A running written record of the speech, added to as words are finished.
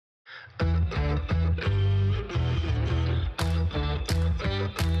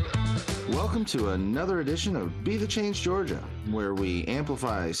Welcome to another edition of Be the Change Georgia, where we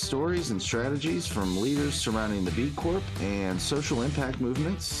amplify stories and strategies from leaders surrounding the B Corp and social impact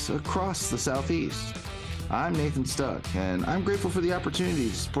movements across the Southeast. I'm Nathan Stuck, and I'm grateful for the opportunity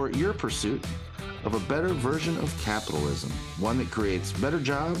to support your pursuit of a better version of capitalism, one that creates better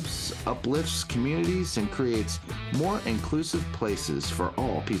jobs, uplifts communities, and creates more inclusive places for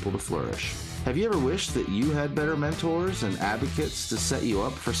all people to flourish. Have you ever wished that you had better mentors and advocates to set you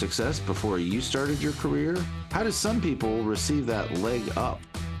up for success before you started your career? How do some people receive that leg up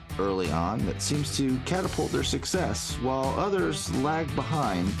early on that seems to catapult their success, while others lag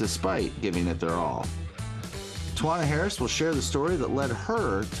behind despite giving it their all? Twanna Harris will share the story that led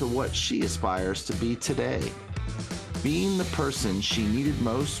her to what she aspires to be today, being the person she needed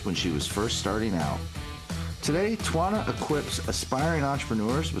most when she was first starting out. Today, Twanna equips aspiring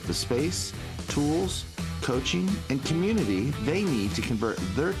entrepreneurs with the space, tools, coaching, and community they need to convert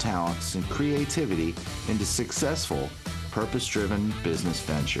their talents and creativity into successful, purpose-driven business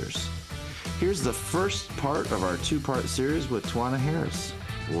ventures. Here's the first part of our two-part series with Twanna Harris.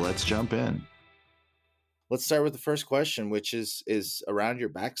 Let's jump in. Let's start with the first question, which is around your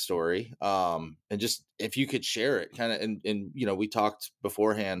backstory, and just if you could share it, kind of. And we talked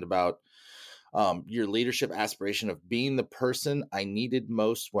beforehand about your leadership aspiration of being the person I needed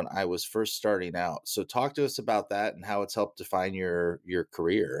most when I was first starting out. So talk to us about that and how it's helped define your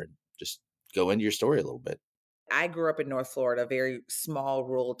career, and just go into your story a little bit. I grew up in North Florida, a very small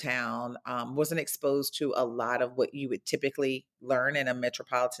rural town, wasn't exposed to a lot of what you would typically learn in a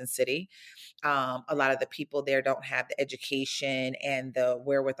metropolitan city. A lot of the people there don't have the education and the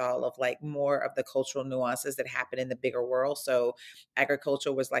wherewithal of like more of the cultural nuances that happen in the bigger world. So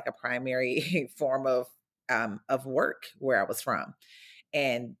agriculture was like a primary form of work where I was from.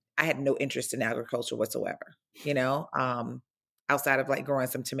 And I had no interest in agriculture whatsoever, outside of like growing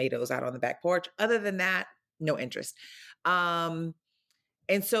some tomatoes out on the back porch. Other than that, no interest. And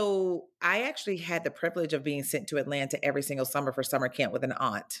so I actually had the privilege of being sent to Atlanta every single summer for summer camp with an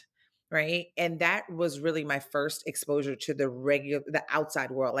aunt. Right. And that was really my first exposure to the outside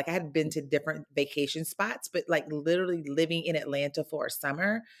world. Like I had been to different vacation spots, but like literally living in Atlanta for a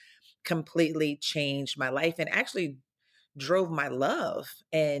summer completely changed my life and actually drove my love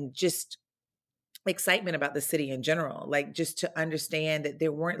and just excitement about the city in general, like just to understand that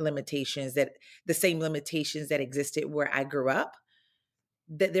there weren't limitations, that the same limitations that existed where I grew up,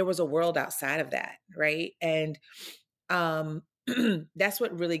 that there was a world outside of that. Right. And that's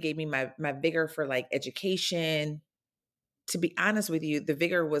what really gave me my vigor for like education. To be honest with you, the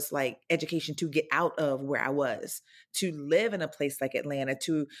vigor was like education to get out of where I was, to live in a place like Atlanta,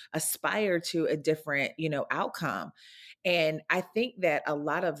 to aspire to a different, outcome. And I think that a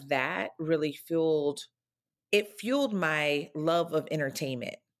lot of that really fueled my love of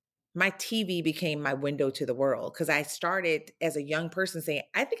entertainment. My TV became my window to the world because I started as a young person saying,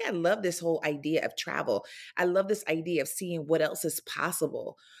 I think I love this whole idea of travel. I love this idea of seeing what else is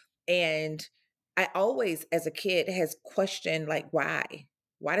possible. And I always, as a kid, has questioned like, why?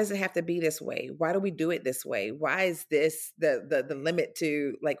 Why does it have to be this way? Why do we do it this way? Why is this the limit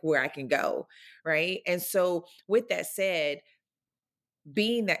to like where I can go? Right. And so with that said,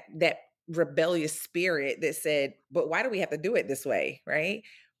 being that rebellious spirit that said, but why do we have to do it this way? Right.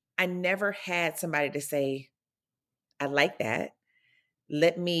 I never had somebody to say, I like that.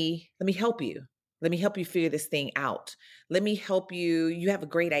 Let me help you. Let me help you figure this thing out. Let me help you. You have a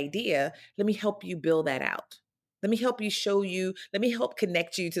great idea. Let me help you build that out. Let me help you show you. Let me help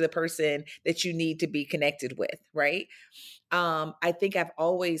connect you to the person that you need to be connected with. Right. I think I've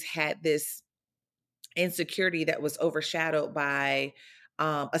always had this insecurity that was overshadowed by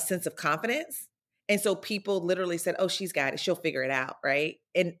a sense of confidence. And so people literally said, oh, she's got it. She'll figure it out. Right.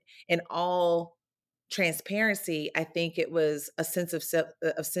 And in all transparency, I think it was a sense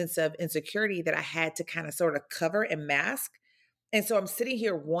of insecurity that I had to kind of sort of cover and mask. And so I'm sitting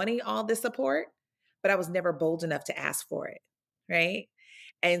here wanting all this support, but I was never bold enough to ask for it. Right.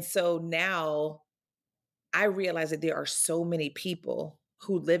 And so now I realize that there are so many people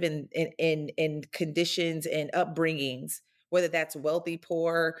who live in conditions and upbringings, whether that's wealthy,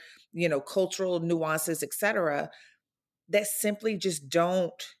 poor, cultural nuances, et cetera, that simply just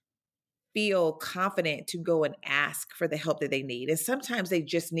don't feel confident to go and ask for the help that they need. And sometimes they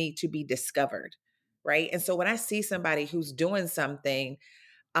just need to be discovered. Right. And so when I see somebody who's doing something,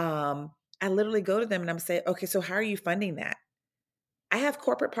 I literally go to them and I'm saying, okay, so how are you funding that? I have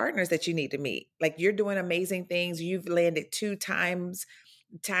corporate partners that you need to meet. Like you're doing amazing things. You've landed 2 times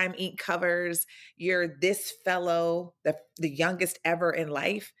Time Inc. covers. You're this fellow, the youngest ever in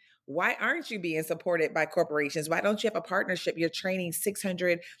life. Why aren't you being supported by corporations? Why don't you have a partnership? You're training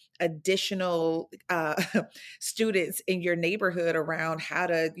 600 additional students in your neighborhood around how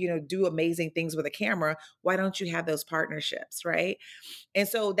to, do amazing things with a camera. Why don't you have those partnerships, right? And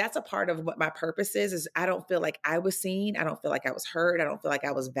so that's a part of what my purpose is I don't feel like I was seen. I don't feel like I was heard. I don't feel like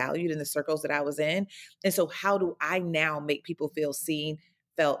I was valued in the circles that I was in. And so how do I now make people feel seen,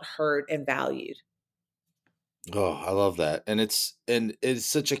 felt, heard, and valued? Oh, I love that. And it's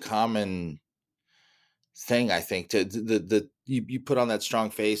such a common thing, I think, to you put on that strong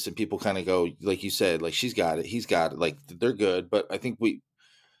face and people kind of go, like you said, like she's got it, he's got it, like they're good. But I think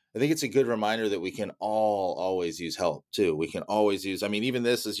it's a good reminder that we can all always use help too. We can always use, I mean, even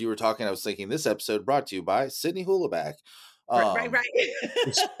this, as you were talking, I was thinking this episode brought to you by Sydney Hulaback. Right, right, right.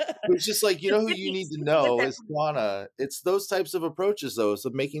 It's, it's just like, you know, who you need to With know that, is Twanna. It's those types of approaches though. So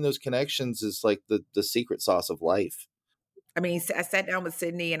making those connections is like the secret sauce of life. I mean, I sat down with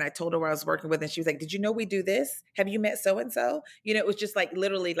Sydney and I told her where I was working with, and she was like, "Did you know we do this? Have you met so and so?" It was just like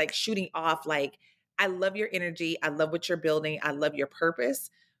literally like shooting off. Like, I love your energy. I love what you're building. I love your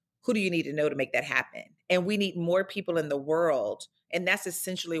purpose. Who do you need to know to make that happen? And we need more people in the world. And that's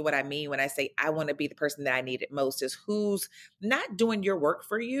essentially what I mean when I say I want to be the person that I need it most is who's not doing your work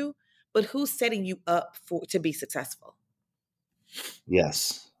for you, but who's setting you up to be successful.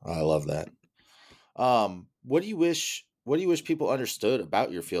 Yes. I love that. What do you wish people understood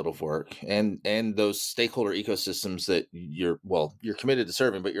about your field of work and those stakeholder ecosystems that you're committed to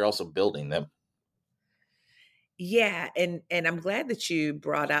serving, but you're also building them? Yeah, and I'm glad that you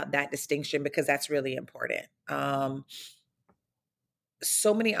brought out that distinction because that's really important.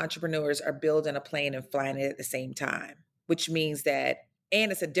 So many entrepreneurs are building a plane and flying it at the same time, which means that,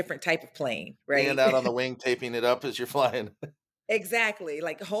 and it's a different type of plane, Hand right? out on the wing, taping it up as you're flying. Exactly.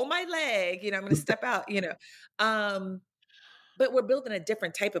 Like hold my leg, I'm going to step out. Um, but we're building a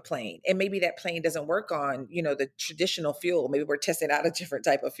different type of plane. And maybe that plane doesn't work on, the traditional fuel. Maybe we're testing out a different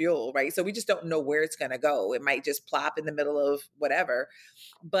type of fuel, right? So we just don't know where it's going to go. It might just plop in the middle of whatever.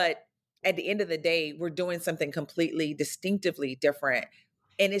 But at the end of the day, we're doing something completely distinctively different.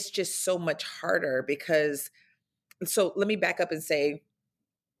 And it's just so much harder because, so let me back up and say,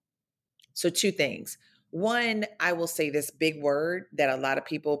 so two things. One, I will say this big word that a lot of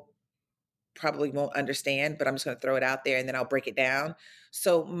people probably won't understand, but I'm just going to throw it out there and then I'll break it down.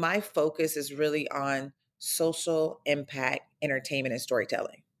 So my focus is really on social impact, entertainment, and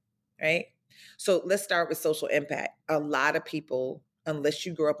storytelling, right? So let's start with social impact. A lot of people, unless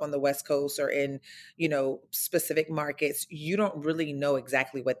you grew up on the West Coast or in, specific markets, you don't really know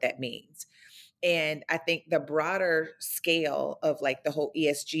exactly what that means. And I think the broader scale of like the whole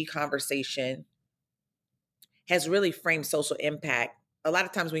ESG conversation has really framed social impact. A lot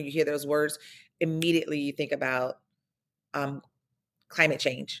of times when you hear those words, immediately you think about um, climate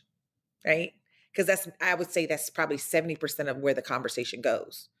change, right? Because I would say that's probably 70% of where the conversation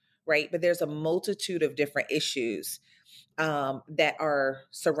goes, right? But there's a multitude of different issues that are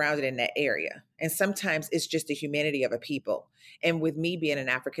surrounded in that area. And sometimes it's just the humanity of a people. And with me being an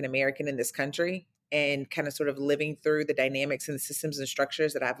African American in this country and kind of sort of living through the dynamics and systems and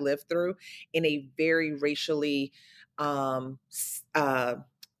structures that I've lived through in a very racially, what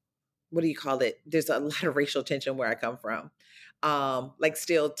do you call it? There's a lot of racial tension where I come from. Like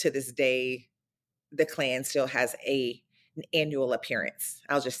still to this day, the Klan still has an annual appearance.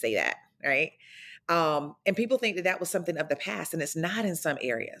 I'll just say that, right? And people think that that was something of the past, and it's not in some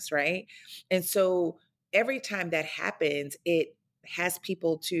areas, right? And so every time that happens, it has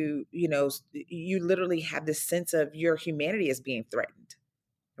people to, you literally have this sense of your humanity is being threatened,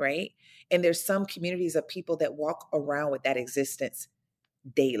 right? And there's some communities of people that walk around with that existence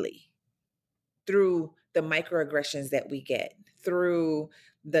daily through the microaggressions that we get, through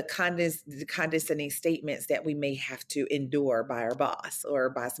the condescending statements that we may have to endure by our boss or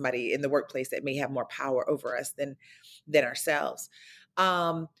by somebody in the workplace that may have more power over us than ourselves.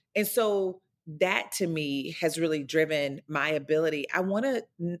 And so that to me has really driven my ability. I want to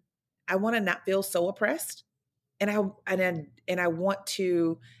not feel so oppressed, and I want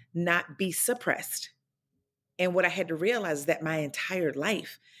to not be suppressed. And what I had to realize is that my entire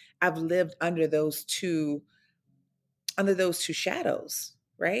life I've lived under those two shadows,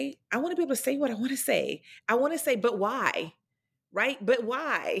 right? I want to be able to say what I want to say. I want to say, but why? Right? But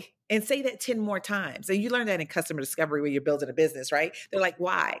why? And say that 10 more times. And you learn that in customer discovery when you're building a business, right? They're like,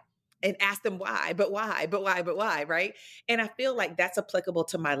 why? And ask them why, but why, but why, but why, right? And I feel like that's applicable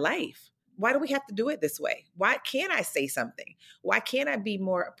to my life. Why do we have to do it this way? Why can't I say something? Why can't I be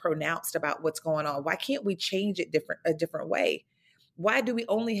more pronounced about what's going on? Why can't we change it a different way? Why do we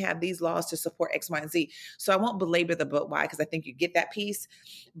only have these laws to support X, Y, and Z? So I won't belabor the but why, because I think you get that piece.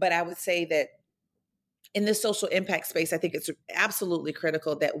 But I would say that in this social impact space, I think it's absolutely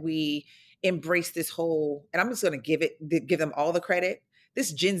critical that we embrace this whole, and I'm just going to give them all the credit.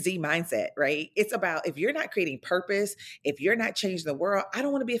 This Gen Z mindset, right? It's about, if you're not creating purpose, if you're not changing the world, I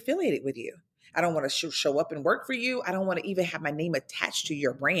don't want to be affiliated with you. I don't want to show up and work for you. I don't want to even have my name attached to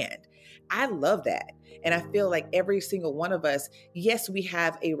your brand. I love that. And I feel like every single one of us, yes, we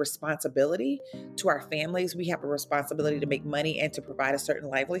have a responsibility to our families. We have a responsibility to make money and to provide a certain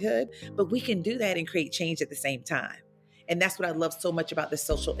livelihood, but we can do that and create change at the same time. And that's what I love so much about the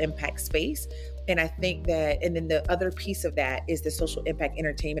social impact space. And I think that, and then the other piece of that is the social impact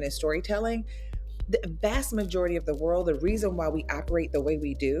entertainment and storytelling. The vast majority of the world, the reason why we operate the way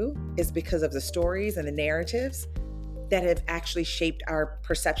we do is because of the stories and the narratives that have actually shaped our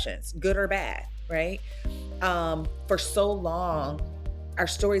perceptions, good or bad, right? For so long, our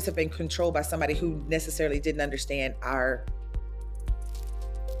stories have been controlled by somebody who necessarily didn't understand our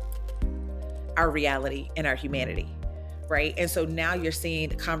reality and our humanity, right? And so now you're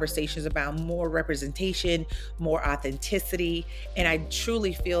seeing conversations about more representation, more authenticity. And I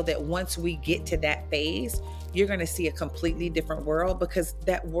truly feel that once we get to that phase, you're going to see a completely different world, because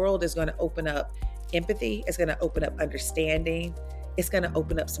that world is going to open up empathy. It's going to open up understanding. It's going to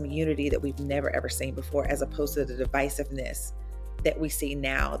open up some unity that we've never, ever seen before, as opposed to the divisiveness that we see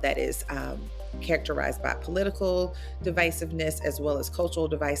now that is characterized by political divisiveness as well as cultural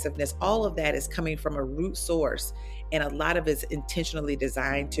divisiveness. All of that is coming from a root source, and a lot of it is intentionally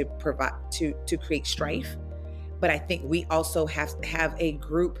designed to provide to create strife. But I think we also have a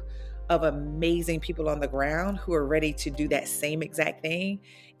group of amazing people on the ground who are ready to do that same exact thing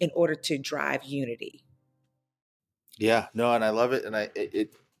in order to drive unity. Yeah, no, and I love it, and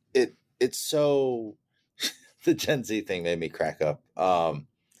it's so the Gen Z thing made me crack up.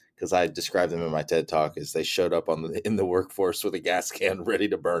 Because I described them in my TED talk as they showed up in the workforce with a gas can ready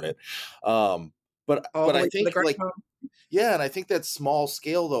to burn it. All But the I way to the think, like, ground. yeah, and I think that's small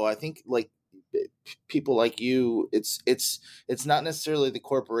scale though. I think, like, people like you, it's not necessarily the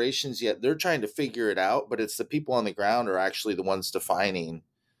corporations yet. They're trying to figure it out, but it's the people on the ground are actually the ones defining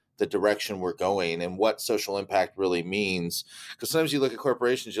the direction we're going and what social impact really means. Because sometimes you look at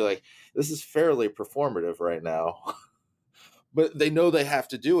corporations, you're like, this is fairly performative right now. But they know they have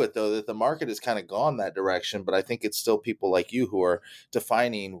to do it, though, that the market has kind of gone that direction. But I think it's still people like you who are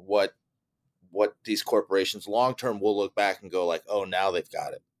defining what these corporations long term will look back and go like, oh, now they've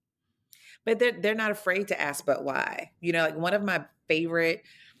got it. But they're not afraid to ask, but why? You know, like one of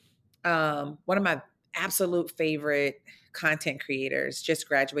my absolute favorite content creators just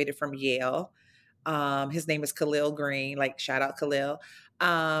graduated from Yale. His name is Khalil Green, like shout out Khalil.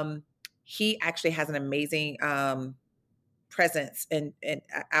 He actually has an amazing presence, and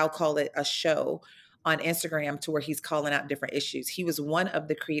I'll call it a show on Instagram, to where he's calling out different issues. He was one of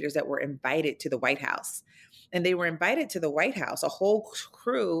the creators that were invited to the White House. And they were invited to the White House. A whole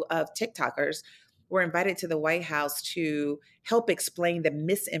crew of TikTokers were invited to the White House to help explain the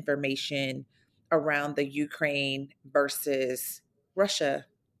misinformation around the Ukraine versus Russia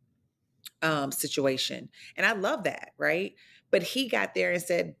situation. And I love that, right? But he got there and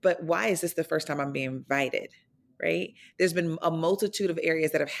said, but why is this the first time I'm being invited? Right? There's been a multitude of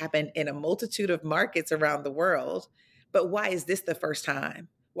areas that have happened in a multitude of markets around the world. But why is this the first time?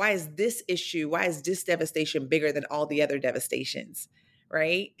 Why is this issue, why is this devastation bigger than all the other devastations?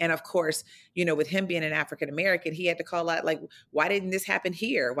 Right. And of course, you know, with him being an African American, he had to call out, like, why didn't this happen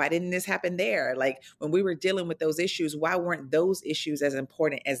here? Why didn't this happen there? Like, when we were dealing with those issues, why weren't those issues as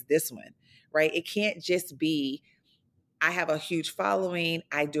important as this one? Right. It can't just be, I have a huge following.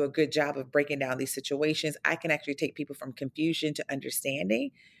 I do a good job of breaking down these situations. I can actually take people from confusion to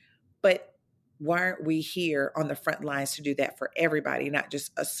understanding. But why aren't we here on the front lines to do that for everybody, not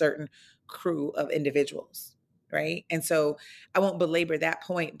just a certain crew of individuals? Right. And so I won't belabor that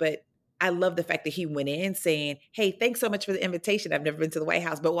point, but I love the fact that he went in saying, hey, thanks so much for the invitation. I've never been to the White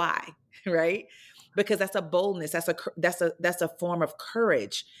House, but why? Right. Because that's a boldness. That's a form of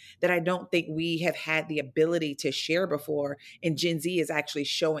courage that I don't think we have had the ability to share before. And Gen Z is actually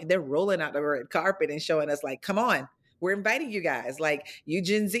showing, they're rolling out the red carpet and showing us, like, come on, we're inviting you guys. Like, you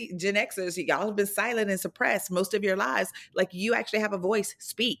Gen Xers, y'all have been silent and suppressed most of your lives. Like, you actually have a voice,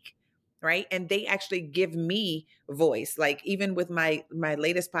 speak. Right. And they actually give me voice. Like, even with my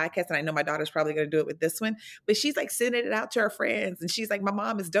latest podcast, and I know my daughter's probably going to do it with this one, but she's like sending it out to her friends. And she's like, my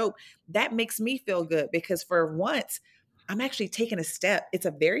mom is dope. That makes me feel good, because for once, I'm actually taking a step. It's a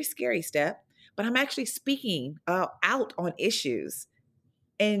very scary step, but I'm actually speaking out on issues.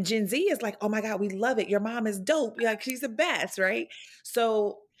 And Gen Z is like, oh my God, we love it. Your mom is dope. Yeah, like, she's the best, right?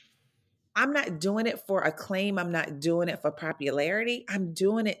 So I'm not doing it for acclaim. I'm not doing it for popularity. I'm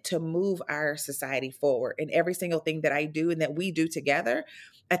doing it to move our society forward. And every single thing that I do and that we do together,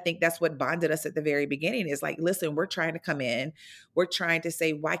 I think that's what bonded us at the very beginning is like, listen, we're trying to come in. We're trying to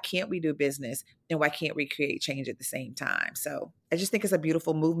say, why can't we do business? And why can't we create change at the same time? So I just think it's a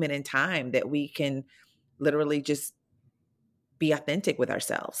beautiful movement in time that we can literally just be authentic with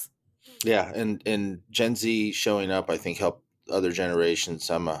ourselves. Yeah, and Gen Z showing up, I think, helped other generations.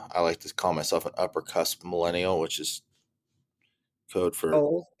 I like to call myself an upper cusp millennial, which is code for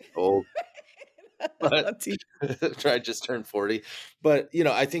Oh, old. But Auntie. I just turned 40. But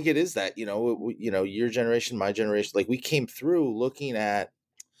I think it is that your generation, my generation, like we came through looking at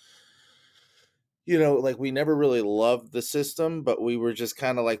like we never really loved the system, but we were just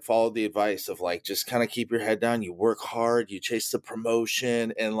kind of like followed the advice of like just kind of keep your head down, you work hard, you chase the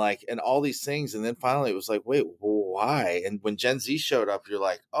promotion and all these things. And then finally it was like, wait, why? And when Gen Z showed up, you're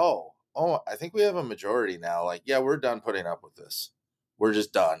like, oh, I think we have a majority now. Like, yeah, we're done putting up with this. We're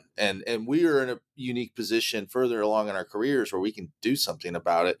just done. And we are in a unique position further along in our careers where we can do something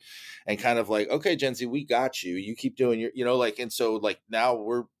about it and kind of like, okay, Gen Z, we got you. You keep doing your, like, and so like now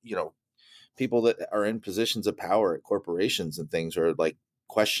we're, people that are in positions of power at corporations and things are like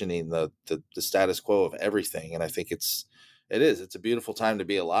questioning the status quo of everything. And I think it's a beautiful time to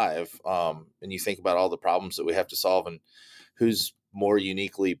be alive. And you think about all the problems that we have to solve and who's more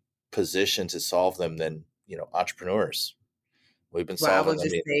uniquely positioned to solve them than, entrepreneurs. We've been Well, I will solving them.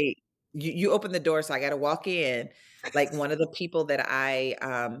 just say you open the door, so I gotta walk in. Like one of the people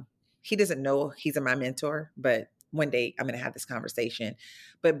that he doesn't know he's my mentor, but one day I'm gonna have this conversation.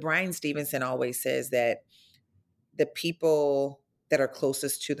 But Brian Stevenson always says that the people that are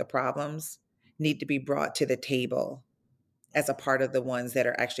closest to the problems need to be brought to the table as a part of the ones that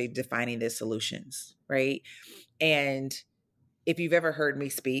are actually defining the solutions, right? And if you've ever heard me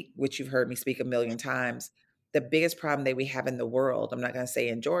speak, which you've heard me speak a million times, the biggest problem that we have in the world, I'm not going to say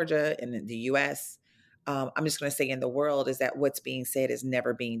in Georgia and in the US, I'm just going to say in the world is that what's being said is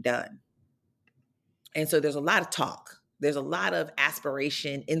never being done. And so there's a lot of talk. There's a lot of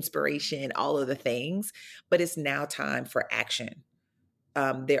aspiration, inspiration, all of the things, but it's now time for action.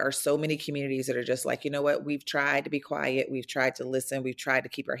 There are so many communities that are just like, you know what, we've tried to be quiet, we've tried to listen, we've tried to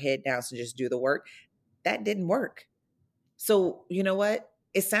keep our head down, so just do the work. That didn't work. So, you know what?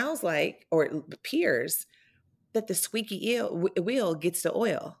 It sounds like, or it appears, that the squeaky wheel gets the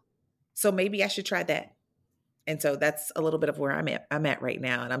oil. So maybe I should try that. And so that's a little bit of where I'm at right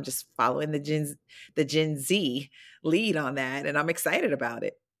now, and I'm just following the Gen Z lead on that, and I'm excited about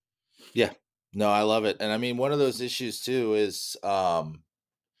it. Yeah, no, I love it. And I mean, one of those issues too is, and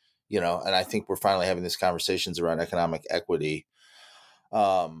I think we're finally having these conversations around economic equity.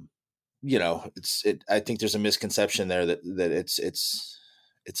 Um, I think there's a misconception there that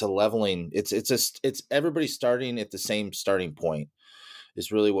it's a leveling. It's everybody starting at the same starting point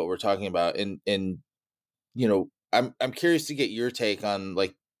is really what we're talking about. And I'm curious to get your take on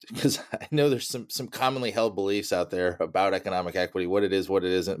like, because I know there's some commonly held beliefs out there about economic equity, what it is, what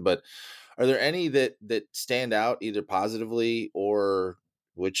it isn't, but are there any that stand out either positively or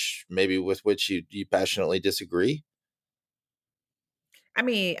with which you passionately disagree? I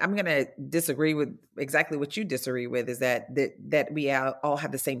mean, I'm going to disagree with exactly what you disagree with is that we all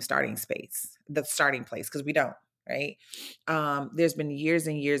have the same starting space, the starting place, because we don't, right? There's been years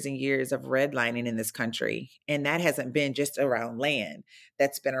and years and years of redlining in this country, and that hasn't been just around land.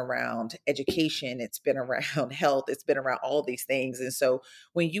 That's been around education. It's been around health. It's been around all these things. And so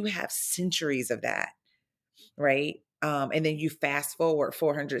when you have centuries of that, right? And then you fast forward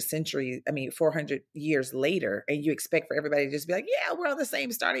 400 years later, and you expect for everybody to just be like, yeah, we're on the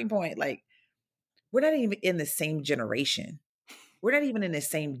same starting point. Like, we're not even in the same generation. We're not even in the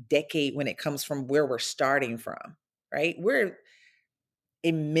same decade when it comes from where we're starting from, right? We're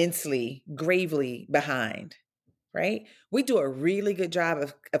immensely, gravely behind, right? We do a really good job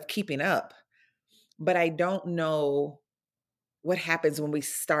of keeping up, but I don't know what happens when we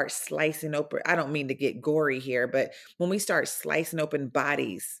start slicing open. I don't mean to get gory here, but when we start slicing open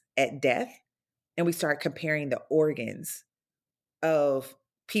bodies at death and we start comparing the organs of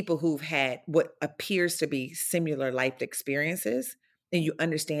people who've had what appears to be similar life experiences, and you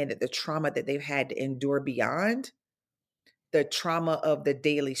understand that the trauma that they've had to endure beyond the trauma of the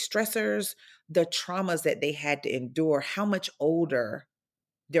daily stressors, the traumas that they had to endure, how much older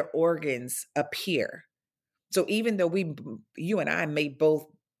their organs appear. So even though you and I may both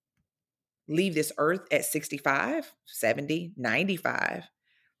leave this earth at 65, 70, 95,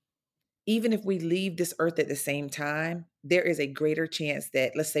 even if we leave this earth at the same time, there is a greater chance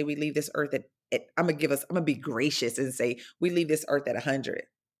that, let's say we leave this earth at I'm gonna be gracious and say we leave this earth at 100.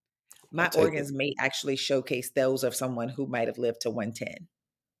 I'll My take it. organs may actually showcase those of someone who might have lived to 110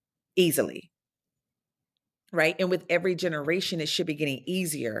 easily, right? And with every generation, it should be getting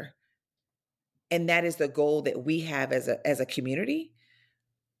easier. And that is the goal that we have as a community.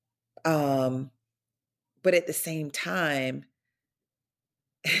 Um, but at the same time,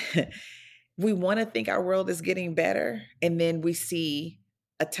 we want to think our world is getting better. And then we see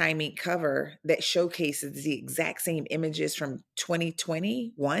a Time Inc. cover that showcases the exact same images from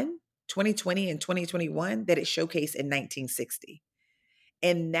 2020 and 2021 that it showcased in 1960.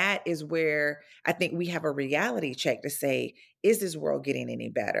 And that is where I think we have a reality check to say, is this world getting any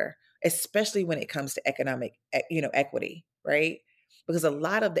better? Especially when it comes to economic, equity, right? Because a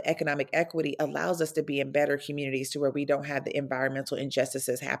lot of the economic equity allows us to be in better communities to where we don't have the environmental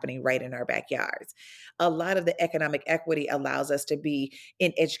injustices happening right in our backyards. A lot of the economic equity allows us to be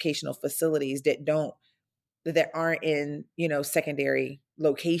in educational facilities that aren't in, secondary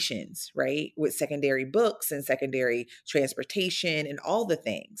locations, right? With secondary books and secondary transportation and all the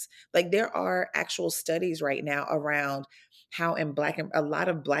things. Like there are actual studies right now around how in a lot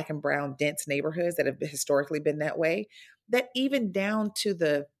of black and brown dense neighborhoods that have historically been that way, that even down to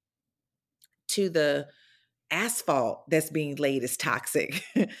the asphalt that's being laid is toxic.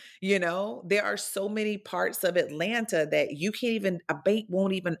 There are so many parts of Atlanta that you can't even a bank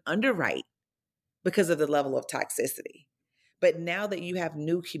won't even underwrite because of the level of toxicity. But now that you have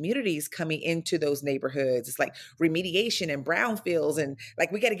new communities coming into those neighborhoods, it's like remediation and brownfields, and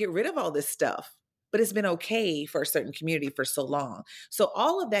like we got to get rid of all this stuff. But it's been okay for a certain community for so long. So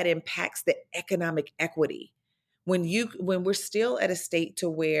all of that impacts the economic equity. When we're still at a state to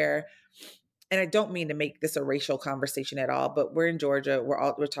where, and I don't mean to make this a racial conversation at all, but we're in Georgia,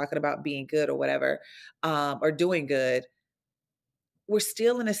 we're talking about being good or whatever, or doing good. We're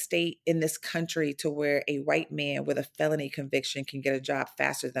still in a state in this country to where a white man with a felony conviction can get a job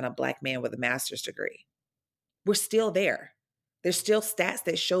faster than a black man with a master's degree. We're still there. There's still stats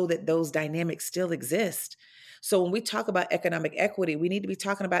that show that those dynamics still exist. So when we talk about economic equity, we need to be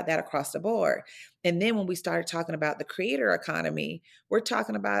talking about that across the board. And then when we start talking about the creator economy, we're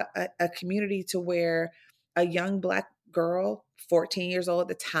talking about a community to where a young black girl, 14 years old at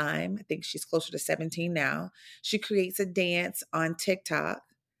the time, I think she's closer to 17 now, she creates a dance on TikTok.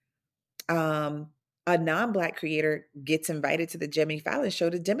 A non-black creator gets invited to the Jimmy Fallon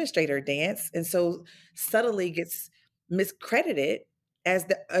show to demonstrate her dance, and so subtly gets miscredited as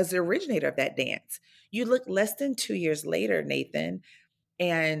the originator of that dance. You look less than 2 years later, Nathan,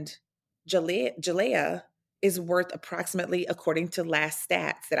 and Jalea is worth approximately, according to last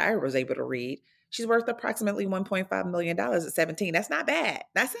stats that I was able to read, she's worth approximately $1.5 million at 17. That's not bad.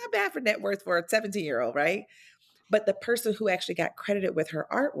 That's not bad for net worth for a 17-year-old, right? But the person who actually got credited with her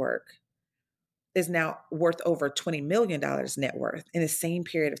artwork is now worth over $20 million net worth in the same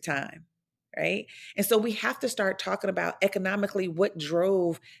period of time. Right. And so we have to start talking about economically what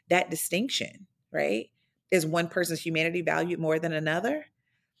drove that distinction. Right. Is one person's humanity valued more than another?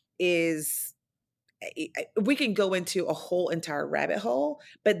 We can go into a whole entire rabbit hole,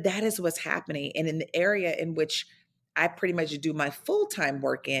 but that is what's happening. And in the area in which I pretty much do my full-time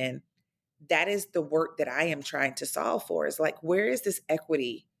work in, that is the work that I am trying to solve for, is like, where is this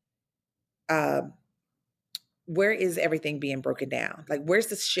equity? Um, where is everything being broken down? Like, where's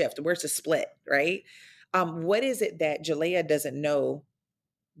the shift? Where's the split? Right? What is it that Jalea doesn't know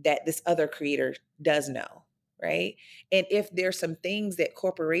that this other creator does know? Right? And if there's some things that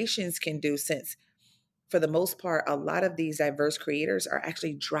corporations can do, since for the most part, a lot of these diverse creators are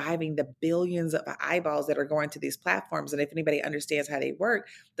actually driving the billions of eyeballs that are going to these platforms. And if anybody understands how they work,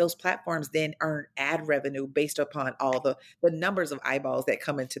 those platforms then earn ad revenue based upon all the numbers of eyeballs that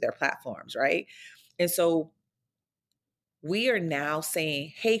come into their platforms, right? And so we are now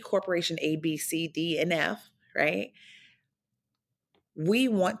saying, hey, corporation A, B, C, D, and F, right? We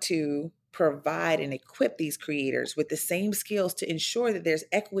want to provide and equip these creators with the same skills to ensure that there's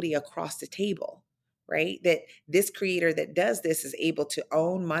equity across the table, right? That this creator that does this is able to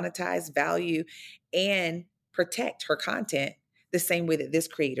own, monetize, value, and protect her content the same way that this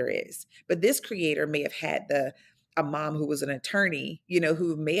creator is. But this creator may have had a mom who was an attorney,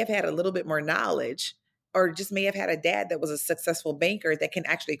 who may have had a little bit more knowledge, or just may have had a dad that was a successful banker that can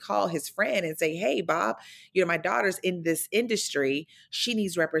actually call his friend and say, hey, Bob, my daughter's in this industry. She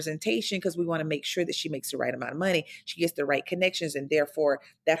needs representation because we want to make sure that she makes the right amount of money. She gets the right connections. And therefore,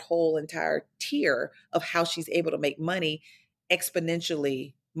 that whole entire tier of how she's able to make money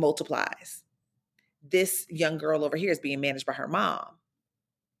exponentially multiplies. This young girl over here is being managed by her mom.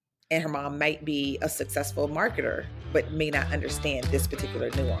 And her mom might be a successful marketer, but may not understand this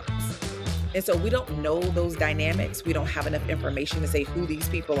particular nuance. And so we don't know those dynamics. We don't have enough information to say who these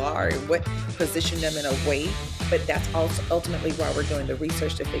people are and what position them in a way. But that's also ultimately why we're doing the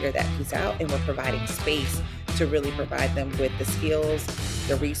research to figure that piece out. And we're providing space to really provide them with the skills,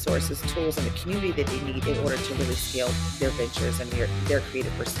 the resources, tools, and the community that they need in order to really scale their ventures and their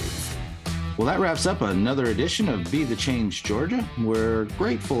creative pursuits. Well, that wraps up another edition of Be the Change Georgia. We're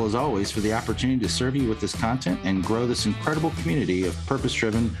grateful, as always, for the opportunity to serve you with this content and grow this incredible community of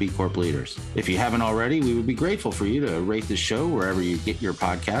purpose-driven B Corp leaders. If you haven't already, we would be grateful for you to rate this show wherever you get your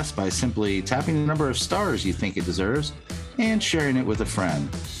podcasts by simply tapping the number of stars you think it deserves and sharing it with a friend.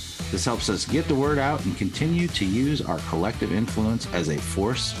 This helps us get the word out and continue to use our collective influence as a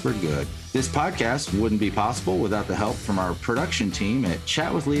force for good. This podcast wouldn't be possible without the help from our production team at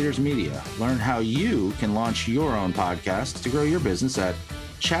Chat with Leaders Media. Learn how you can launch your own podcast to grow your business at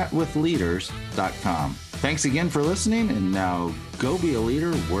chatwithleaders.com. Thanks again for listening, and now go be a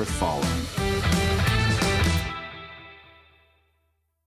leader worth following.